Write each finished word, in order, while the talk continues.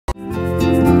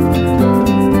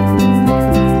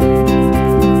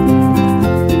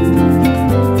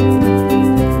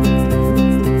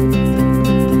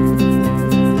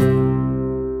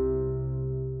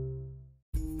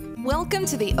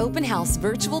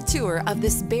full tour of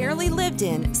this barely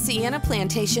lived-in Sienna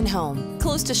Plantation home.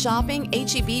 Close to shopping,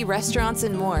 H-E-B, restaurants,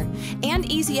 and more. And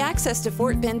easy access to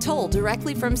Fort Bend Toll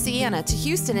directly from Sienna to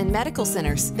Houston and medical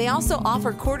centers. They also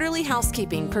offer quarterly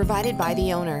housekeeping provided by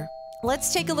the owner.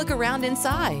 Let's take a look around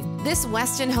inside. This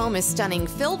Weston home is stunning,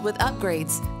 filled with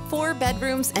upgrades, 4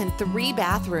 bedrooms and 3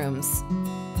 bathrooms.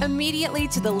 Immediately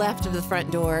to the left of the front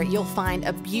door, you'll find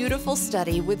a beautiful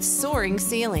study with soaring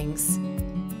ceilings.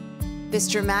 This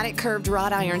dramatic curved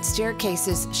wrought iron staircase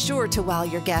is sure to wow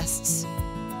your guests.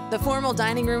 The formal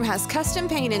dining room has custom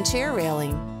paint and chair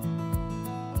railing.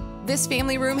 This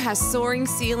family room has soaring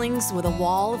ceilings with a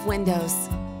wall of windows.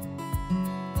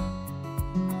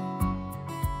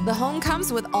 The home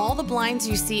comes with all the blinds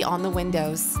you see on the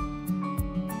windows.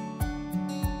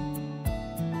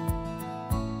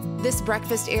 This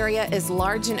breakfast area is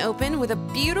large and open with a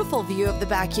beautiful view of the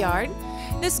backyard.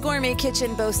 This gourmet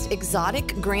kitchen boasts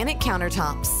exotic granite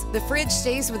countertops. The fridge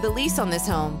stays with the lease on this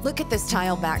home. Look at this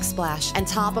tile backsplash and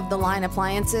top-of-the-line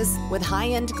appliances with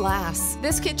high-end glass.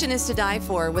 This kitchen is to die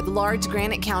for with large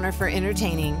granite counter for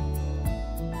entertaining.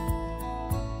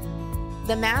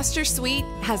 The master suite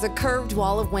has a curved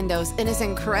wall of windows and is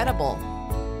incredible.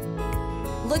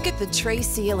 Look at the tray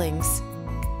ceilings.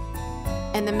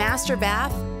 And the master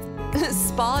bath?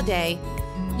 Spa day.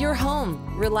 Your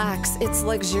home, relax, it's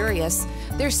luxurious.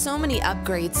 There's so many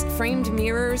upgrades, framed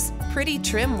mirrors, pretty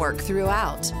trim work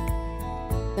throughout.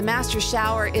 The master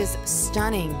shower is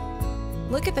stunning.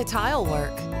 Look at the tile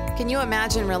work. Can you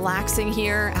imagine relaxing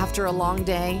here after a long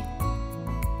day?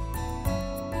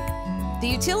 The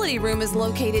utility room is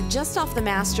located just off the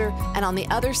master, and on the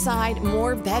other side,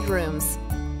 more bedrooms.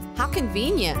 How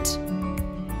convenient!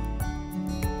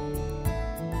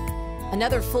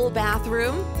 Another full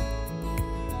bathroom.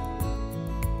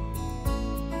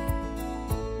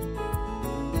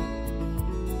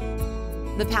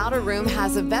 The powder room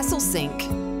has a vessel sink.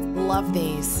 Love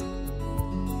these.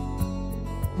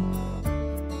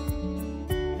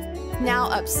 Now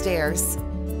upstairs.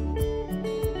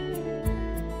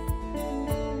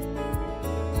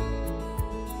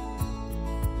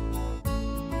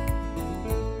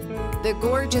 The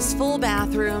gorgeous full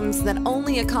bathrooms that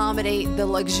only accommodate the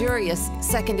luxurious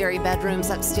secondary bedrooms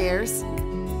upstairs.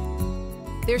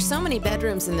 There's so many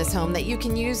bedrooms in this home that you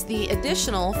can use the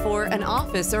additional for an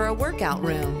office or a workout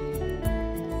room.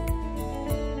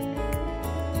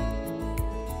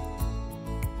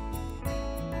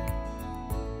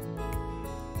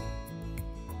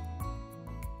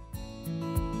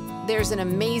 There's an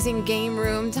amazing game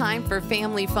room, time for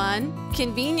family fun.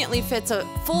 Conveniently fits a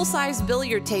full-size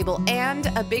billiard table and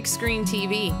a big screen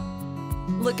TV.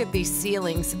 Look at these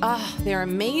ceilings. Ah, they're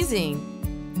amazing.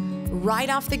 Right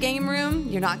off the game room,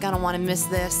 you're not gonna wanna miss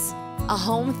this. A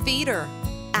home theater.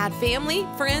 Add family,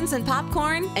 friends, and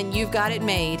popcorn, and you've got it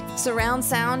made. Surround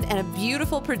sound and a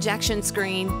beautiful projection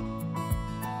screen.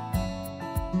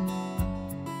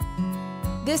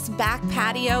 This back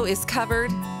patio is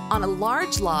covered on a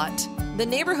large lot. The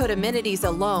neighborhood amenities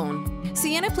alone.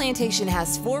 Sienna Plantation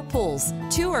has 4 pools,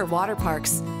 2 are water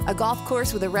parks, a golf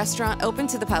course with a restaurant open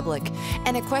to the public,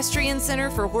 an equestrian center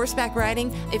for horseback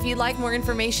riding. If you'd like more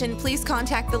information, please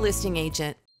contact the listing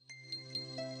agent.